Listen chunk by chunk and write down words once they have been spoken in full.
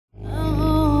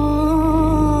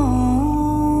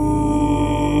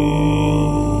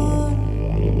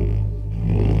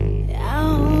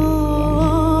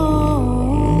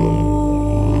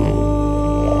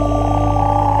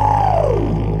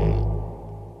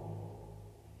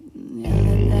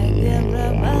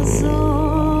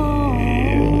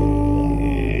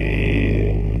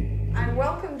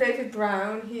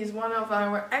background, he's one of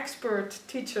our expert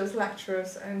teachers,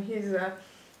 lecturers, and he's an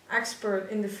expert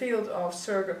in the field of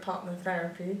surrogate partner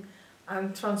therapy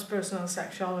and transpersonal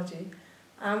sexuality.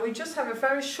 And we just have a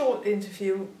very short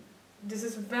interview. This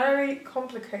is a very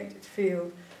complicated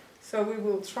field, so we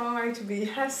will try to be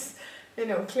as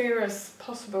clear as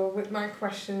possible with my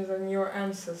questions and your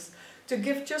answers, to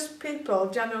give just people,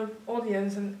 general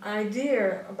audience, an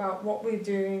idea about what we're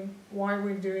doing, why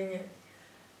we're doing it,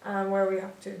 and where we're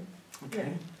up to.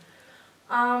 Okay.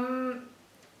 Yeah.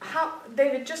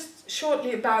 David, just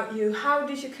shortly about you. How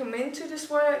did you come into this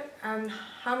work, and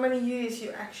how many years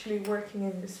you're actually working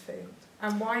in this field?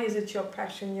 And why is it your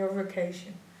passion, your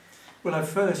vocation? Well, I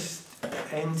first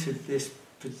entered this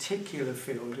particular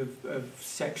field of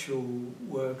sexual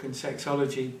work and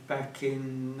sexology back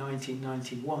in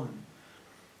 1991,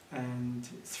 and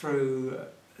through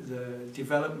the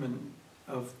development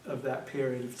of that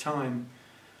period of time,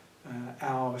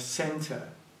 our centre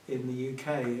in the UK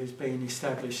has been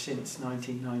established since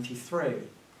 1993.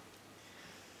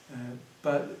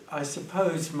 But I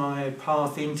suppose my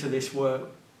path into this work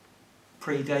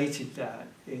predated that,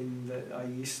 in that I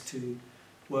used to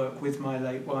work with my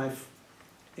late wife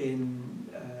in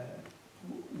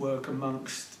work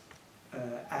amongst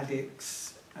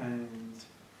addicts and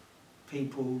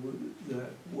people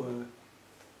that were,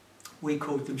 we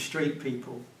called them street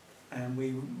people, and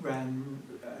we ran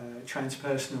a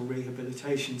transpersonal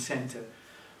rehabilitation centre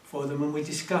for them, and we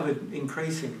discovered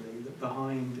increasingly that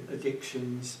behind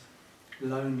addictions,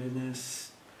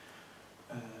 loneliness,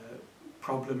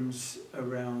 problems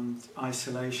around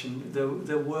isolation,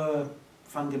 there were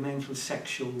fundamental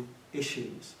sexual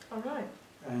issues. All right.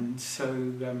 And so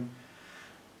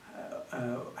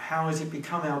how has it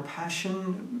become our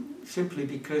passion? Simply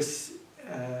because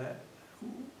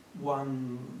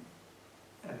one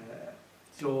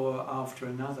door after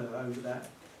another over that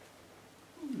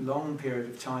long period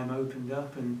of time opened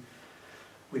up, and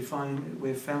we've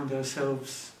found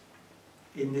ourselves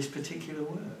in this particular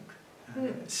work.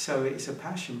 So it's a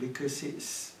passion because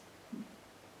it's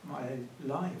my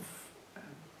life,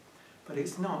 but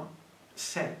it's not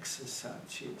sex as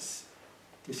such. It's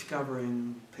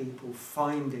discovering people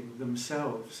finding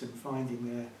themselves and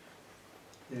finding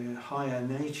their higher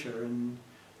nature and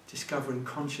discovering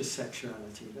conscious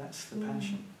sexuality. That's the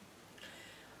passion.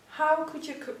 How could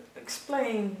you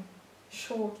explain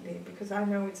shortly, because I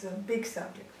know it's a big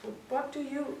subject, but what do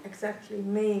you exactly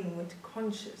mean with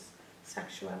conscious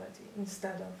sexuality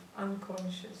instead of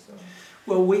unconscious? Or?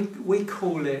 Well, we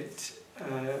call it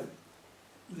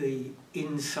the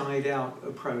inside-out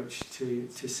approach to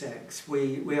sex.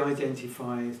 We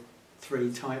identify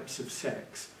 3 types of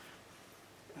sex.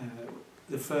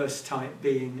 The first type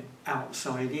being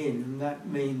outside in, and that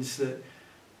means that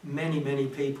many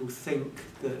people think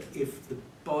that if the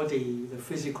body, the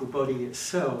physical body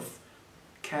itself,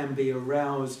 can be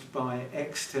aroused by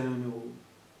external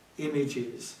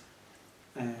images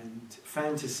and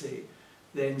fantasy,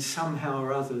 then somehow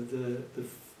or other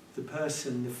the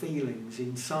person, the feelings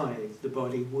inside the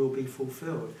body will be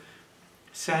fulfilled.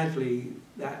 Sadly,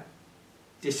 that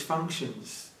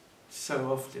dysfunctions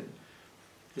so often.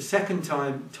 The second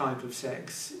type of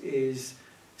sex is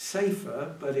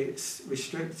safer, but it's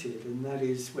restricted, and that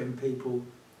is when people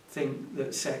think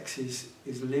that sex is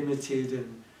limited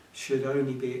and should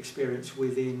only be experienced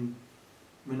within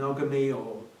monogamy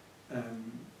or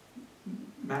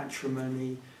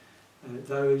matrimony,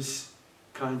 those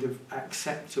kind of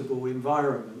acceptable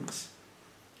environments,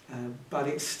 but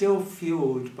it's still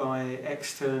fueled by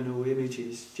external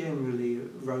images, generally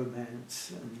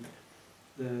romance and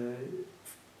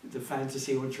the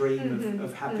fantasy or dream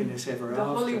of happiness ever after. The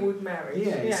Hollywood marriage.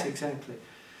 Yes, exactly.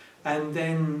 And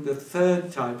then the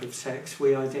third type of sex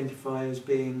we identify as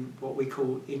being what we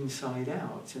call inside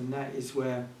out, and that is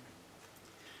where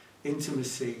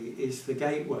intimacy is the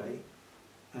gateway,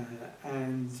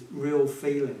 and real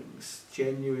feelings,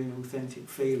 genuine, authentic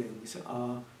feelings,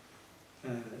 are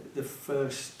the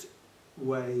first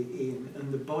way in,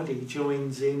 and the body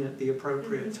joins in at the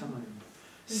appropriate time.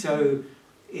 So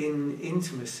in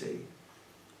intimacy,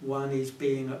 one is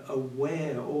being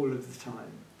aware all of the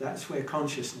time. That's where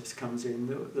consciousness comes in,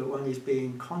 that one is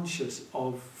being conscious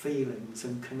of feelings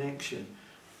and connection,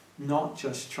 not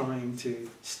just trying to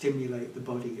stimulate the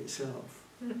body itself.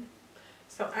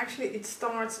 So actually it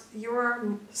starts,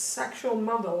 your sexual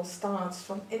model starts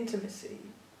from intimacy,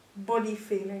 body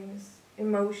feelings,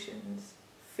 emotions,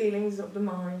 feelings of the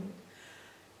mind,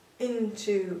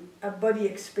 into a body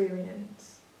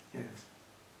experience. Yes.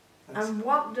 And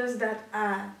what does that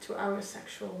add to our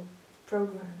sexual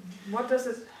program? What does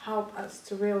it help us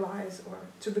to realize or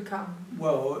to become?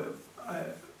 Well,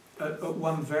 at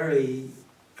one very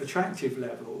attractive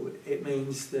level, it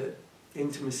means that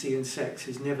intimacy and sex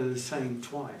is never the same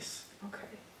twice.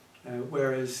 Okay.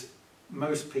 Whereas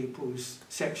most people's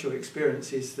sexual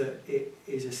experience is that it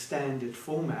is a standard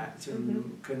format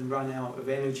and can run out of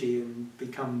energy and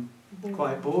become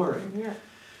quite boring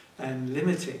and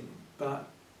limiting. But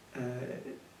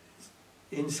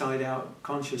inside-out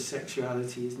conscious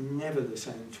sexuality is never the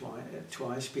same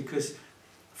twice, because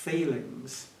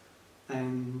feelings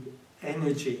and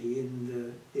energy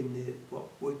in the what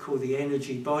we call the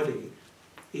energy body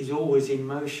is always in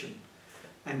motion,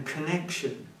 and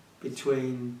connection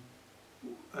between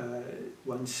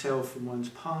oneself and one's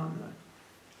partner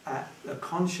at a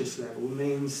conscious level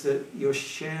means that you're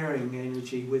sharing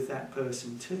energy with that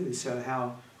person too. So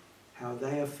how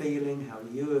they are feeling, how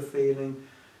you are feeling,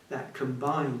 that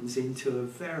combines into a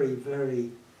very,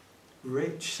 very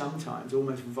rich, sometimes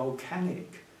almost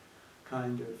volcanic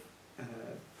kind of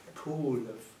pool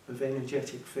of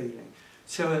energetic feeling.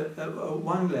 So at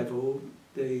one level,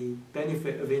 the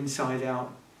benefit of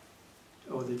inside-out,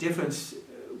 or the difference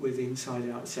with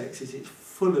inside-out sex, is it's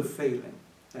full of feeling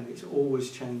and it's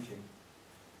always changing.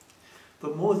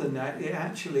 But more than that, it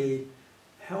actually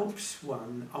helps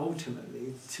one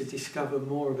ultimately to discover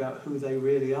more about who they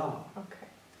really are. Okay.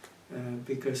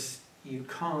 Because you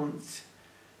can't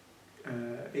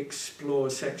explore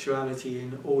sexuality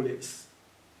in all its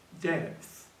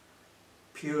depth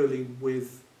purely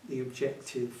with the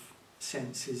objective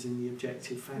senses and the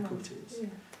objective faculties. Yeah.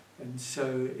 And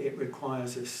so it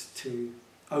requires us to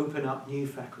open up new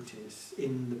faculties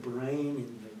in the brain,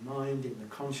 in the mind, in the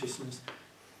consciousness,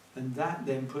 and that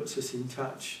then puts us in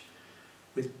touch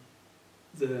with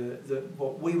the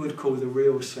what we would call the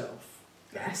real self.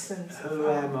 The essence. Who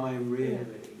am I really,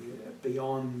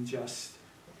 beyond just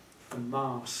a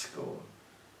mask or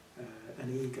an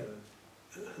ego?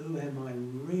 Who am I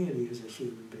really as a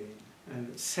human being?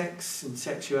 Sex and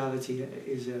sexuality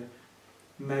is a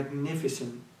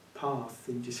magnificent path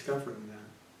in discovering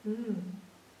that.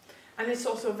 And it's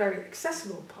also a very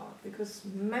accessible path, because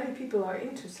many people are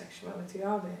into sexuality,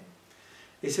 are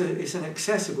they? It's an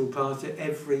accessible path to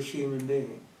every human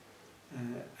being.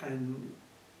 And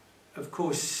of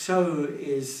course, so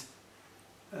is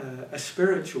a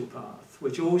spiritual path,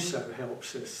 which also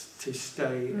helps us to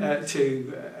stay,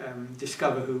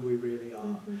 discover who we really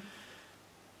are.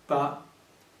 But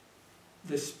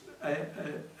this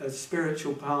a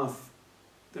spiritual path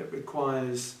that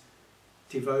requires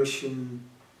devotion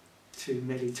to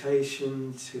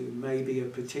meditation, to maybe a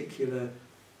particular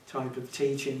type of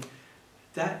teaching,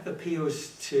 that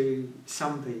appeals to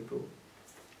some people,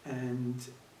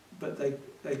 but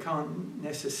they can't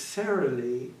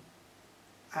necessarily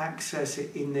access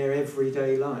it in their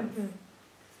everyday life.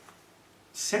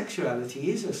 Sexuality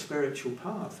is a spiritual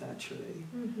path, actually,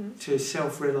 to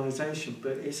self-realisation,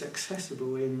 but it's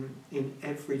accessible in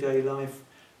everyday life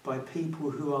by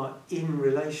people who are in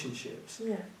relationships,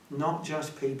 not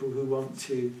just people who want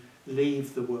to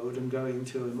leave the world and go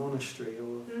into a monastery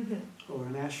or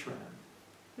an ashram.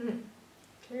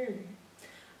 Clearly.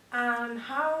 And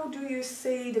how do you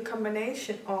see the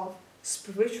combination of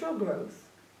spiritual growth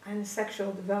and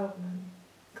sexual development,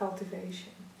 cultivation?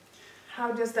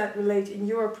 How does that relate in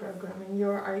your program, in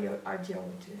your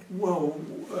ideology? Well,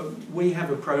 we have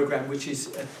a program which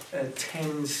is a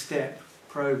 10-step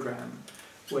program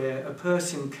where a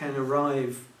person can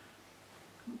arrive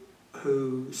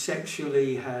who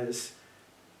sexually has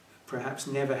perhaps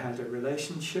never had a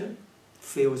relationship,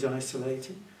 feels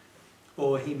isolated,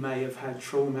 or he may have had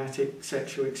traumatic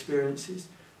sexual experiences.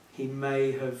 He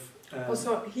may have...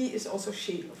 also, he is also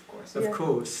she, of course. Of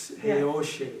course, he or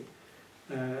she.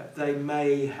 They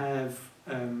may have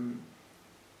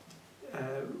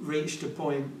reached a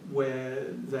point where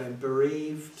they're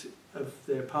bereaved of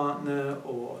their partner,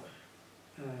 or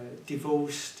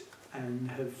divorced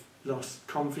and have lost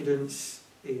confidence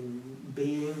in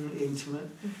being intimate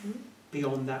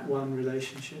beyond that one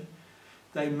relationship.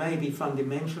 They may be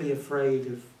fundamentally afraid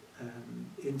of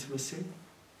intimacy,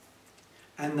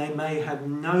 and they may have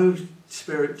no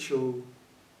spiritual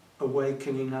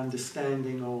awakening,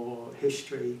 understanding or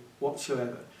history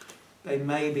whatsoever. They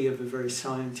may be of a very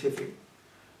scientific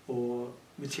or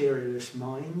materialist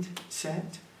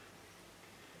mindset.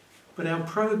 But our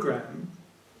program,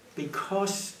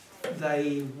 because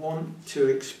they want to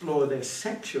explore their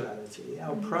sexuality,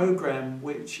 our program,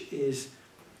 which is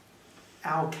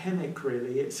alchemic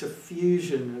really, it's a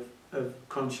fusion of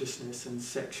consciousness and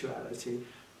sexuality,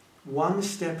 one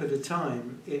step at a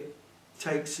time, it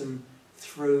takes them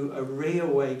through a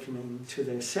reawakening to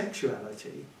their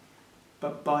sexuality,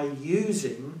 but by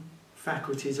using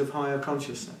faculties of higher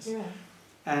consciousness.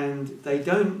 And they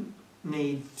don't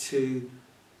need to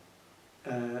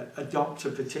adopt a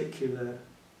particular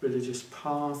religious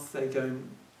path. They don't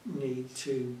need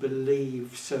to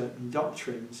believe certain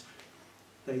doctrines.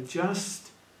 They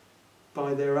just,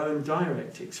 by their own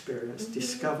direct experience,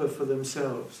 discover for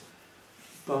themselves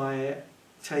by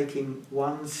taking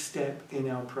one step in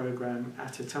our program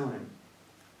at a time.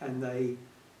 And they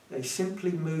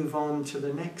simply move on to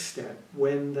the next step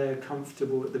when they're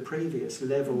comfortable at the previous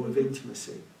level of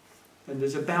intimacy. And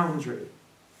there's a boundary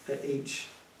at each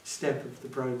step of the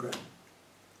program.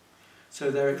 So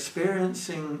they're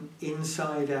experiencing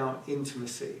inside-out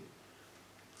intimacy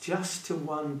just to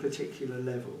one particular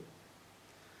level.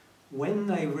 When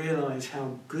they realise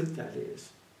how good that is,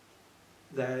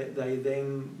 they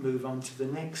then move on to the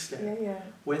next step.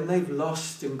 When they've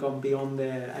lost and gone beyond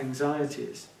their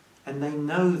anxieties, and they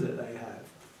know that they have,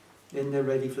 then they're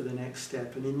ready for the next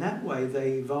step. And in that way,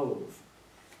 they evolve.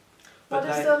 What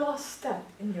is the last step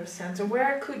in your sense? And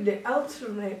where could they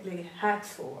ultimately head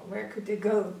for? Where could they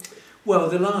go to? Well,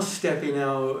 the last step in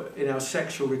our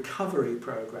sexual recovery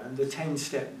program, the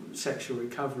 10-step sexual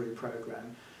recovery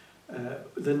program,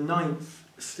 the 9th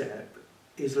step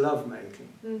is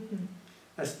lovemaking.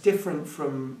 That's different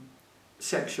from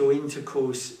sexual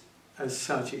intercourse as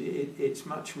such. It's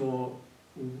much more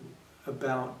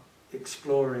about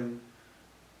exploring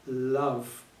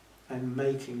love and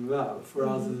making love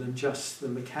rather than just the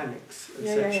mechanics of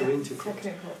sexual intercourse.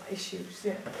 Technical issues,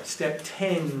 Step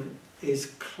 10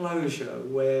 is closure,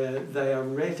 where they are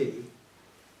ready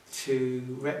to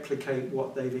replicate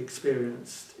what they've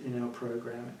experienced in our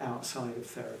program outside of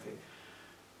therapy.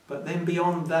 But then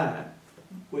beyond that,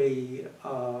 we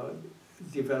are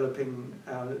developing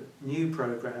our new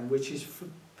program, which is for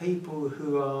people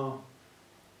who are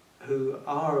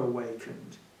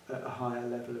awakened at a higher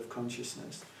level of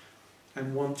consciousness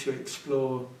and want to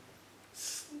explore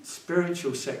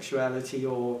spiritual sexuality,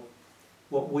 or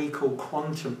what we call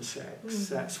quantum sex.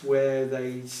 That's where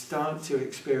they start to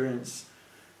experience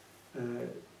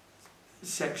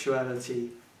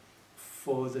sexuality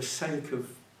for the sake of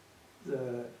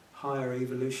the higher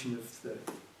evolution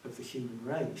of the human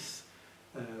race,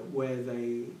 where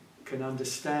they can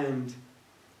understand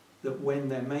that when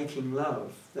they're making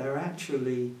love,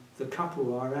 the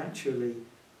couple are actually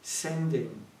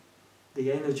sending the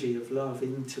energy of love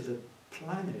into the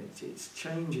planet. It's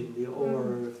changing the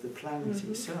aura of the planet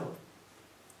itself.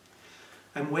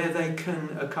 And where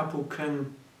a couple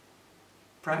can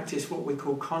practice what we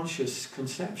call conscious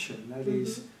conception, that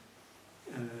is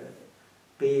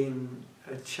being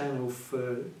a channel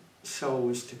for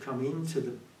souls to come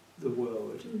into the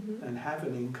world and have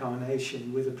an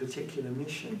incarnation with a particular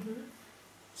mission.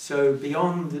 So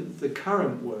beyond the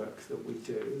current work that we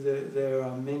do, there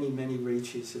are many, many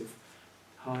reaches of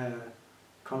higher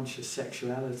conscious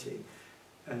sexuality.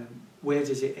 Where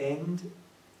does it end?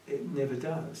 It never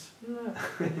does. No.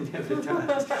 It never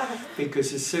does.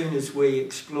 Because as soon as we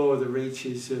explore the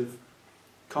reaches of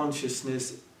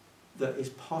consciousness that is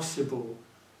possible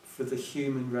for the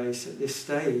human race at this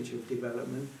stage of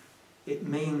development, it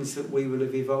means that we will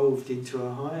have evolved into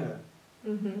a higher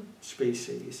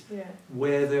species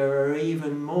where there are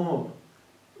even more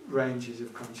ranges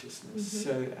of consciousness,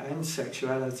 and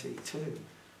sexuality too.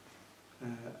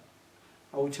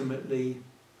 Ultimately,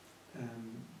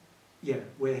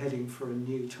 we're heading for a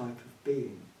new type of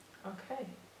being. Okay.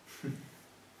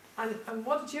 and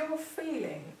what's your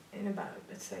feeling in about,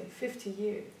 let's say, 50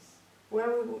 years, where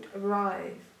we would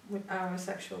arrive with our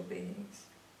sexual beings?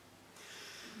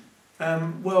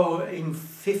 Well, in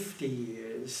 50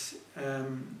 years,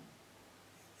 could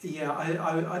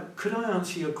I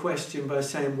answer your question by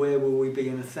saying where will we be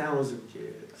in 1,000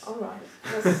 years? All right,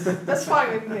 that's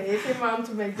fine with me. If you want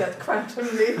to make that quantum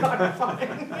leap, I'm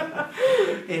fine.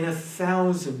 In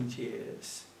 1,000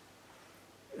 years,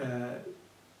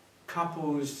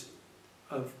 couples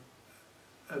of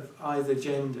either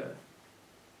gender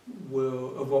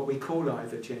of what we call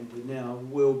either gender now,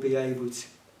 will be able to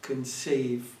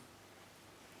conceive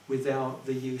without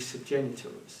the use of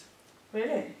genitals.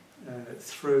 Really?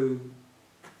 Through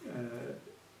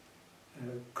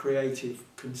creative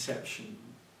conception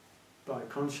by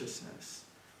consciousness.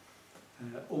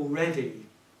 Already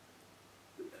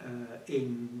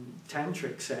in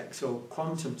tantric sex or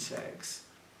quantum sex,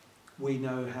 we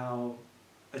know how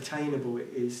attainable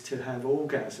it is to have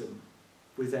orgasm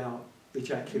without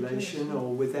ejaculation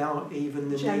or without even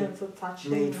the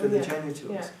need for the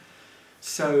genitals. Yeah.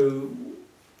 So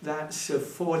that's a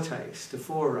foretaste, a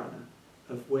forerunner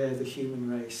of where the human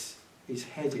race is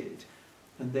headed,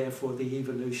 and therefore the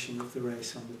evolution of the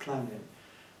race on the planet.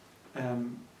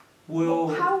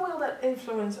 How will that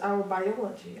influence our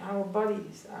biology, our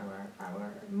bodies, our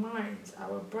minds,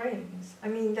 our brains? I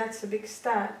mean, that's a big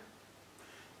step.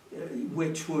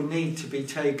 Which will need to be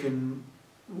taken,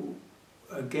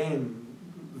 again,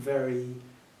 very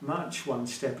much one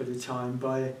step at a time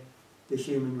by the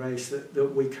human race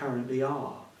that we currently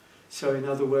are. So in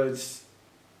other words,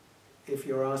 if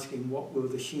you're asking what will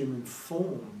the human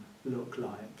form look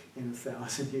like in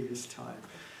 1,000 years' time,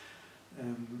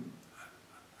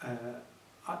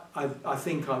 I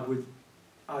think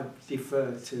I'd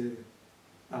defer to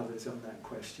others on that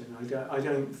question. I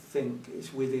don't think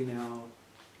it's within our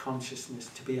consciousness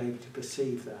to be able to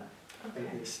perceive that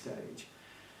at this stage,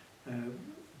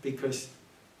 because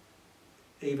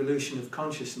evolution of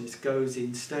consciousness goes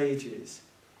in stages,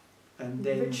 and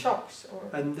then with shocks,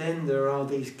 and then there are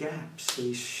these gaps,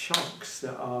 these shocks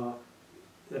that are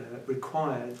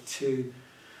required to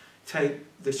take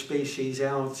the species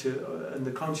out and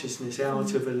the consciousness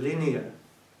out of a linear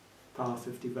path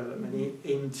of development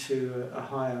into a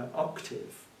higher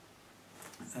octave,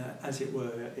 as it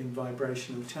were, in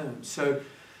vibrational terms. So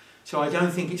I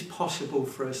don't think it's possible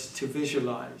for us to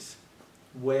visualise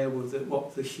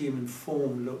what the human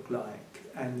form look like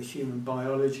and the human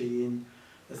biology in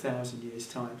 1,000 years'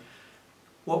 time.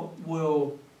 What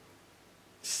will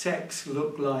sex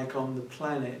look like on the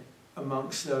planet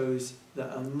amongst those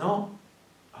that are not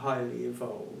highly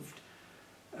evolved?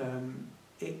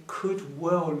 It could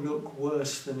well look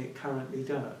worse than it currently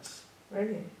does.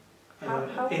 Really?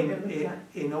 How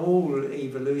in all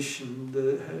evolution,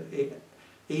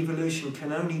 evolution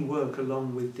can only work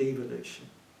along with devolution.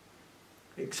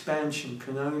 Expansion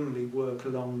can only work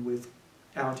along with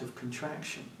out of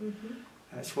contraction.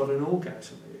 That's what an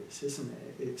orgasm is, isn't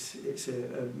it? It's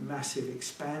a massive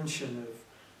expansion of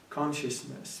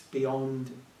consciousness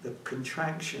beyond the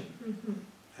contraction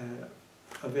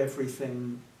of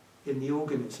everything in the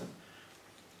organism.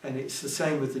 And it's the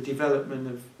same with the development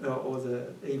of, or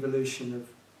the evolution of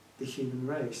the human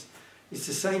race. It's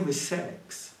the same with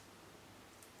sex.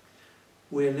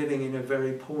 We're living in a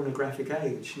very pornographic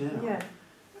age now. Yeah.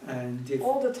 And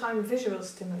all the time visual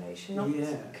stimulation, not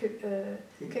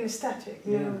kinesthetic,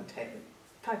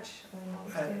 touch and all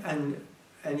that.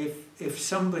 And if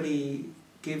somebody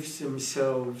gives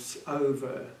themselves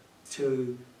over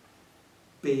to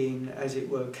being, as it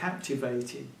were,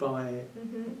 captivated by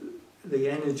the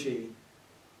energy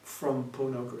from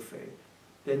pornography,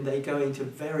 then they go into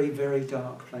very, very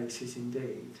dark places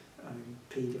indeed.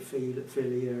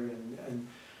 Paedophilia and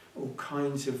all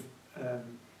kinds of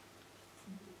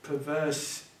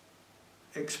perverse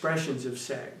expressions of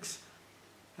sex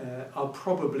are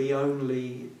probably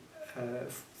only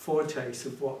foretastes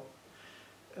of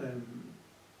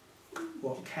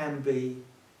what can be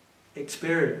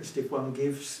experienced if one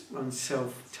gives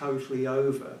oneself totally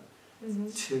over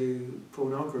to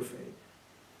pornography.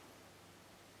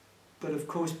 But of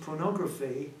course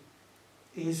pornography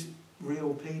is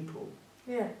real people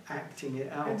acting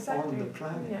it out on the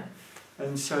planet.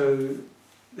 And so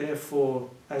therefore,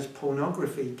 as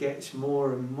pornography gets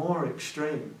more and more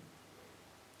extreme,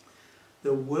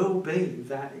 there will be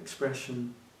that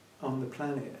expression on the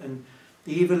planet. And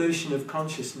the evolution of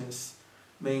consciousness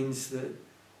means that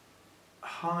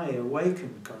high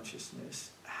awakened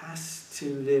consciousness has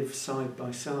to live side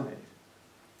by side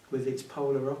with its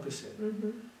polar opposite.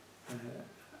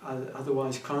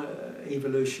 Otherwise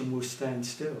evolution will stand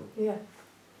still.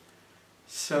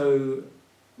 So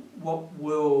what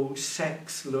will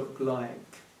sex look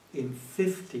like in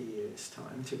 50 years'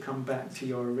 time, to come back to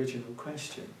your original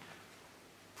question?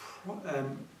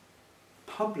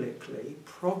 Publicly,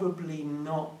 probably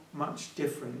not much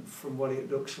different from what it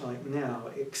looks like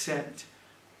now, except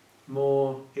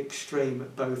more extreme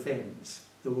at both ends.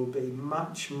 There will be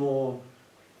much more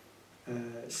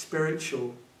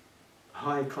spiritual,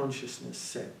 high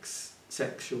consciousness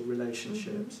sexual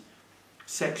relationships.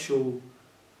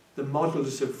 The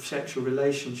models of sexual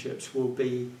relationships will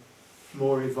be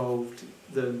more evolved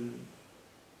than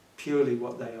purely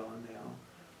what they are now.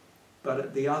 But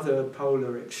at the other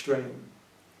polar extreme,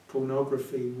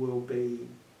 pornography will be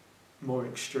more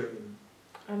extreme.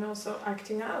 And also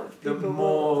acting out.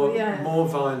 More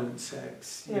violent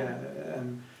sex,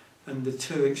 and the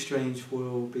two extremes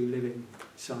will be living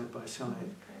side by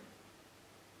side.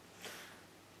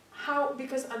 How?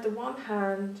 Because at the one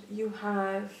hand you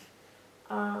have,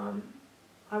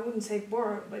 I wouldn't say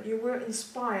borrowed, but you were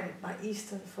inspired by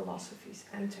Eastern philosophies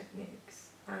and techniques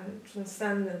and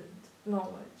transcendent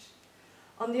knowledge.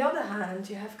 On the other hand,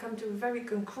 you have come to a very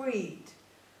concrete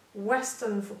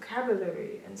Western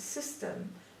vocabulary and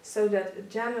system so that a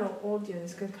general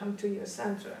audience can come to your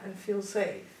center and feel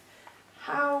safe.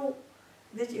 How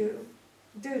did you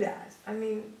do that? I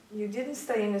mean, you didn't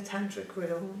stay in the tantric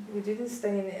realm, you didn't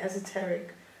stay in the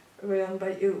esoteric realm,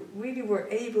 but you really were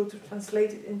able to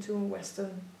translate it into a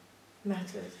Western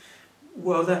method.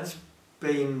 Well, that's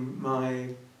been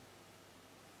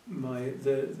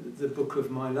the book of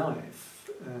my life.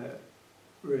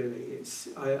 Really,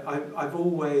 I've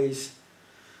always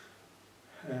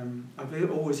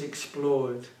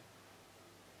explored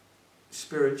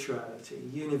spirituality,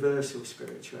 universal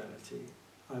spirituality.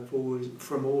 I've always,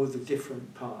 from all the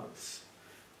different paths,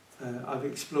 I've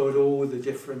explored all the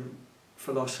different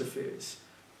philosophies,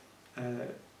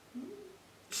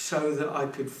 so that I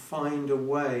could find a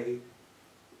way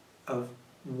of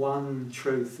one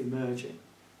truth emerging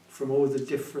from all the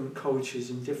different cultures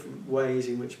and different ways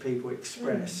in which people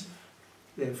express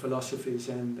their philosophies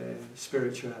and their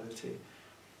spirituality.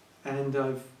 And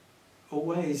I've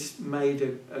always made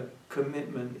a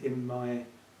commitment in my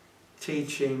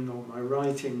teaching or my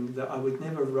writing that I would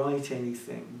never write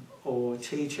anything or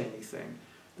teach anything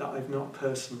that I've not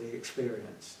personally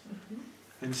experienced.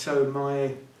 And so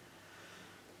my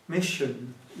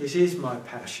mission, this is my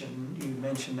passion, you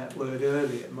mentioned that word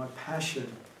earlier, my passion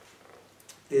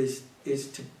is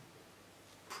to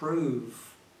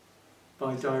prove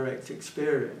by direct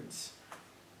experience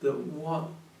that what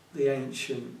the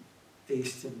ancient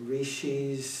Eastern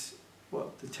rishis,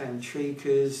 what the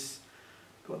tantrikas,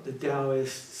 what the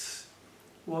Taoists,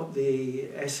 what the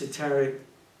esoteric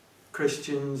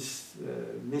Christians,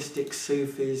 mystic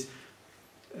Sufis,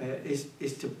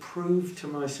 is to prove to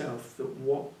myself that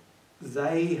what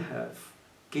they have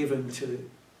given to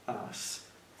us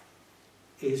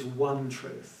is one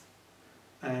truth,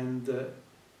 and that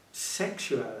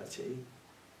sexuality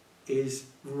is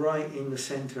right in the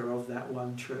centre of that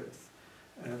one truth,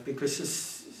 because there's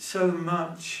so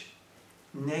much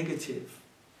negative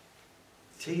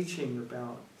teaching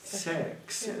about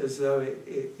sex as though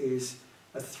it is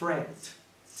a threat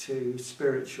to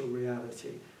spiritual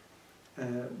reality,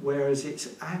 whereas it's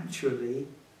actually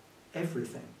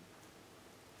everything.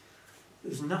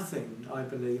 There's nothing, I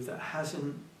believe, that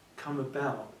hasn't come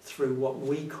about through what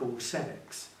we call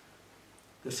sex.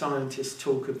 The scientists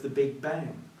talk of the Big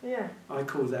Bang. Yeah. I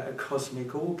call that a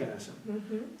cosmic orgasm.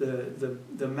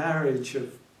 The marriage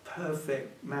of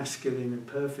perfect masculine and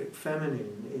perfect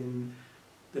feminine in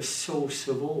the source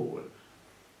of all,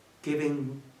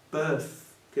 giving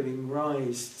birth, giving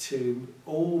rise to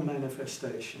all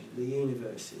manifestation, the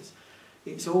universes.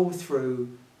 It's all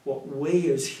through what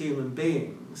we as human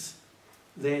beings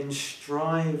then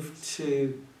strive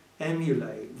to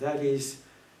emulate, that is,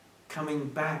 coming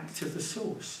back to the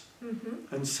source.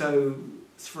 And so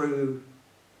through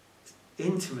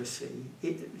intimacy,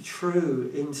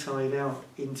 true inside-out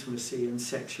intimacy and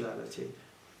sexuality,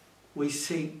 we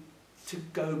seek to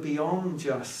go beyond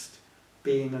just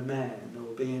being a man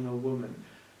or being a woman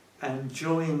and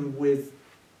join with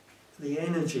the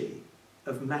energy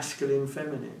of masculine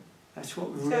feminine. That's what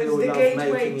real love making is. So it's the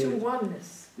gateway to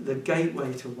oneness. The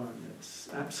gateway to oneness,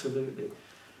 absolutely.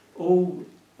 All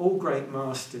great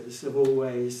masters have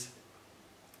always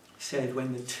said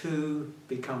when the two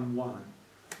become one,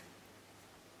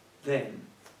 then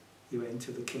you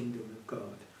enter the kingdom of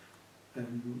God.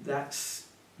 And that's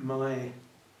my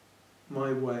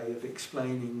way of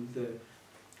explaining the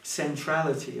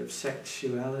centrality of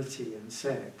sexuality and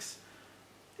sex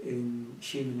in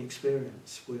human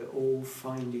experience. We're all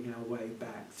finding our way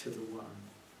back to the one.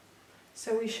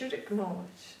 So we should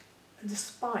acknowledge,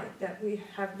 despite that we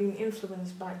have been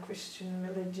influenced by Christian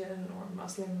religion or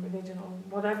Muslim religion or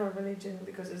whatever religion,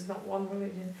 because it's not one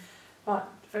religion, but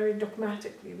very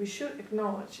dogmatically, we should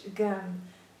acknowledge again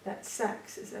that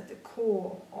sex is at the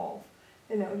core of,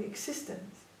 the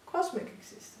existence, cosmic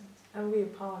existence, and we are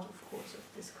part, of course, of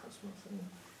this cosmos.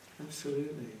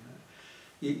 Absolutely.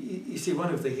 You see,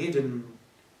 one of the hidden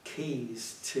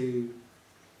keys to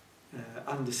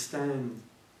understand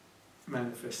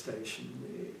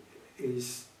manifestation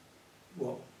is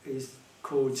what is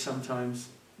called sometimes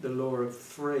the law of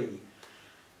three.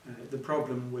 The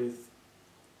problem with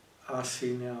us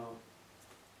in our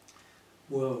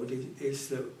world is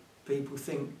that people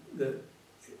think that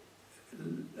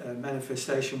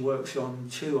manifestation works on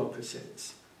two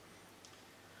opposites,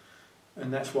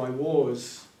 and that's why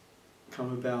wars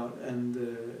come about and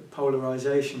the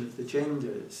polarization of the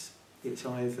genders. It's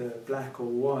either black or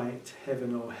white,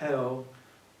 heaven or hell,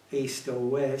 east or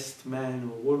west,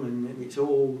 man or woman, and it's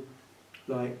all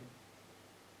like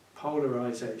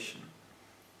polarization.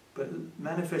 But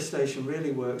manifestation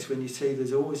really works when you see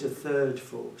there's always a third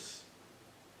force,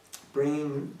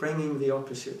 bringing the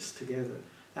opposites together.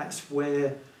 That's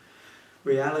where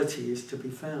reality is to be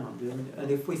found.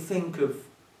 And if we think of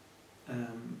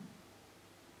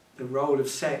the role of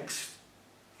sex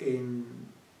in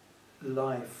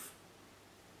life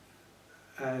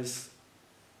as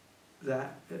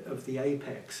that of the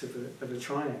apex of a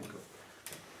triangle,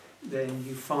 then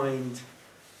you find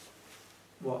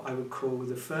what I would call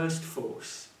the first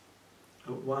force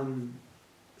at one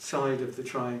side of the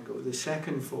triangle, the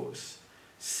second force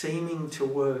seeming to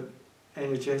work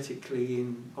energetically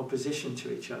in opposition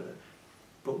to each other.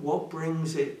 But what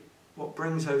brings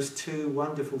those two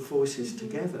wonderful forces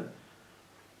together?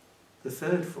 The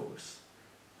third force.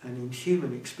 And in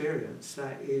human experience,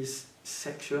 that is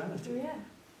sexuality. Yeah.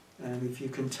 And if you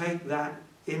can take that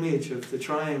image of the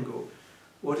triangle,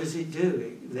 what does it do?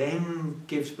 It then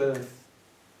gives birth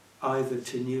either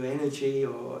to new energy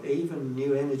or even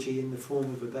new energy in the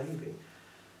form of a baby.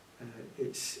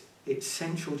 It's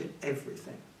central to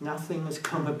everything. Nothing has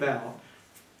come about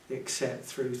except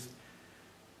through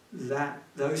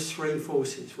those three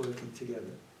forces working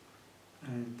together.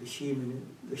 And the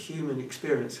human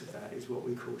experience of that is what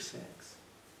we call sex.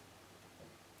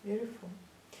 Beautiful.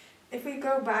 If we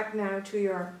go back now to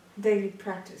your daily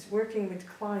practice, working with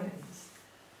clients,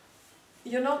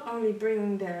 you're not only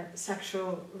bringing their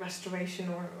sexual restoration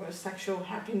or sexual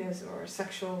happiness or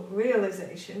sexual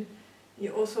realization,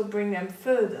 you also bring them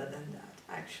further than that,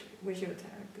 actually, with your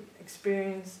therapy.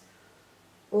 Experience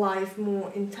life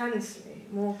more intensely,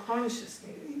 more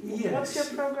consciously. Yes. What's your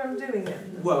program doing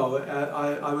then? Well,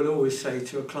 I would always say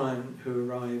to a client who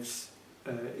arrives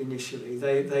initially,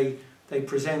 they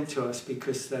present to us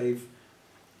because they've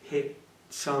hit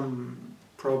some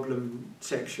problem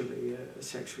sexually, a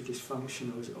sexual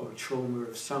dysfunction or trauma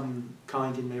of some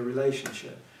kind in their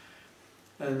relationship.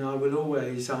 And I will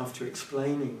always, after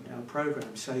explaining our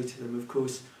program, say to them, of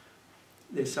course,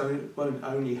 this won't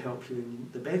only help you in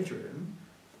the bedroom,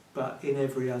 but in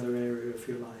every other area of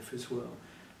your life as well.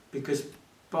 Because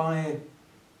by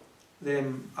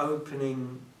them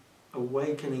awakening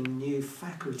new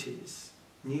faculties,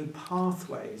 new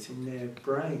pathways in their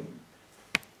brain,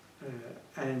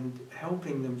 and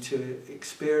helping them to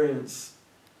experience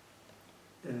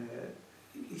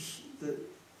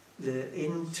the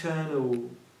internal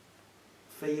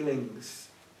feelings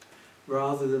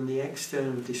rather than the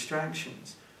external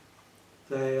distractions,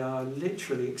 they are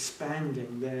literally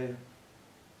expanding their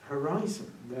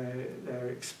horizon, they're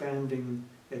expanding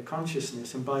their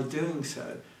consciousness, and by doing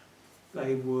so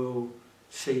they will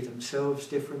see themselves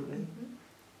differently,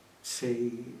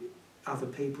 see other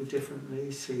people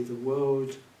differently, see the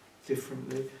world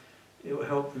differently. It will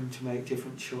help them to make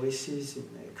different choices in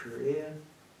their career,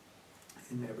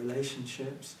 in their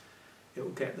relationships. It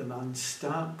will get them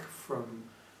unstuck from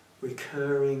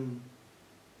recurring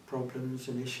problems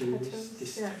and issues,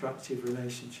 destructive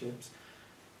relationships.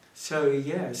 So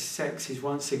yes, sex is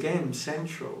once again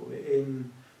central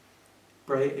in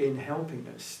helping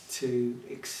us to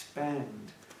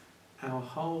expand our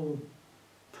whole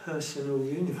personal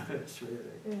universe,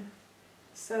 really. Yeah.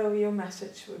 So your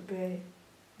message would be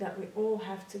that we all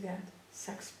have to get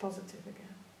sex positive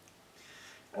again,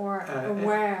 or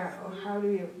aware, or how do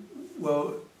you?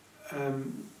 Well,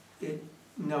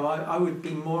 no, I would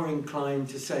be more inclined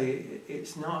to say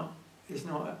it's not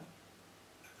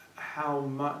how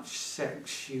much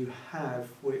sex you have,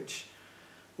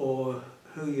 or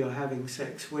who you're having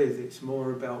sex with. It's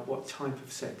more about what type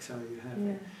of sex are you having.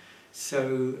 Yeah.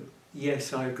 So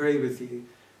yes, I agree with you,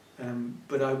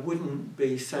 but I wouldn't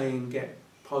be saying get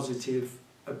positive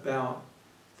about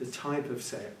the type of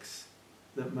sex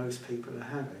that most people are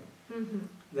having. Mm-hmm.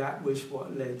 That was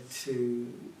what led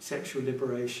to sexual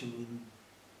liberation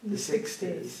in the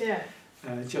 60s. Yeah.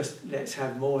 Just let's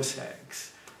have more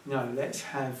sex. No, let's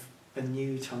have a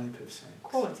new type of sex.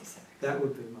 Quality sex. That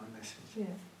would be my message.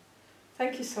 Yeah.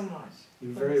 Thank you so much.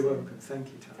 You're very welcome. Thank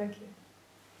you, Tara. Thank you.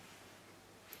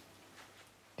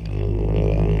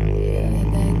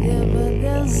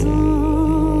 Zoom.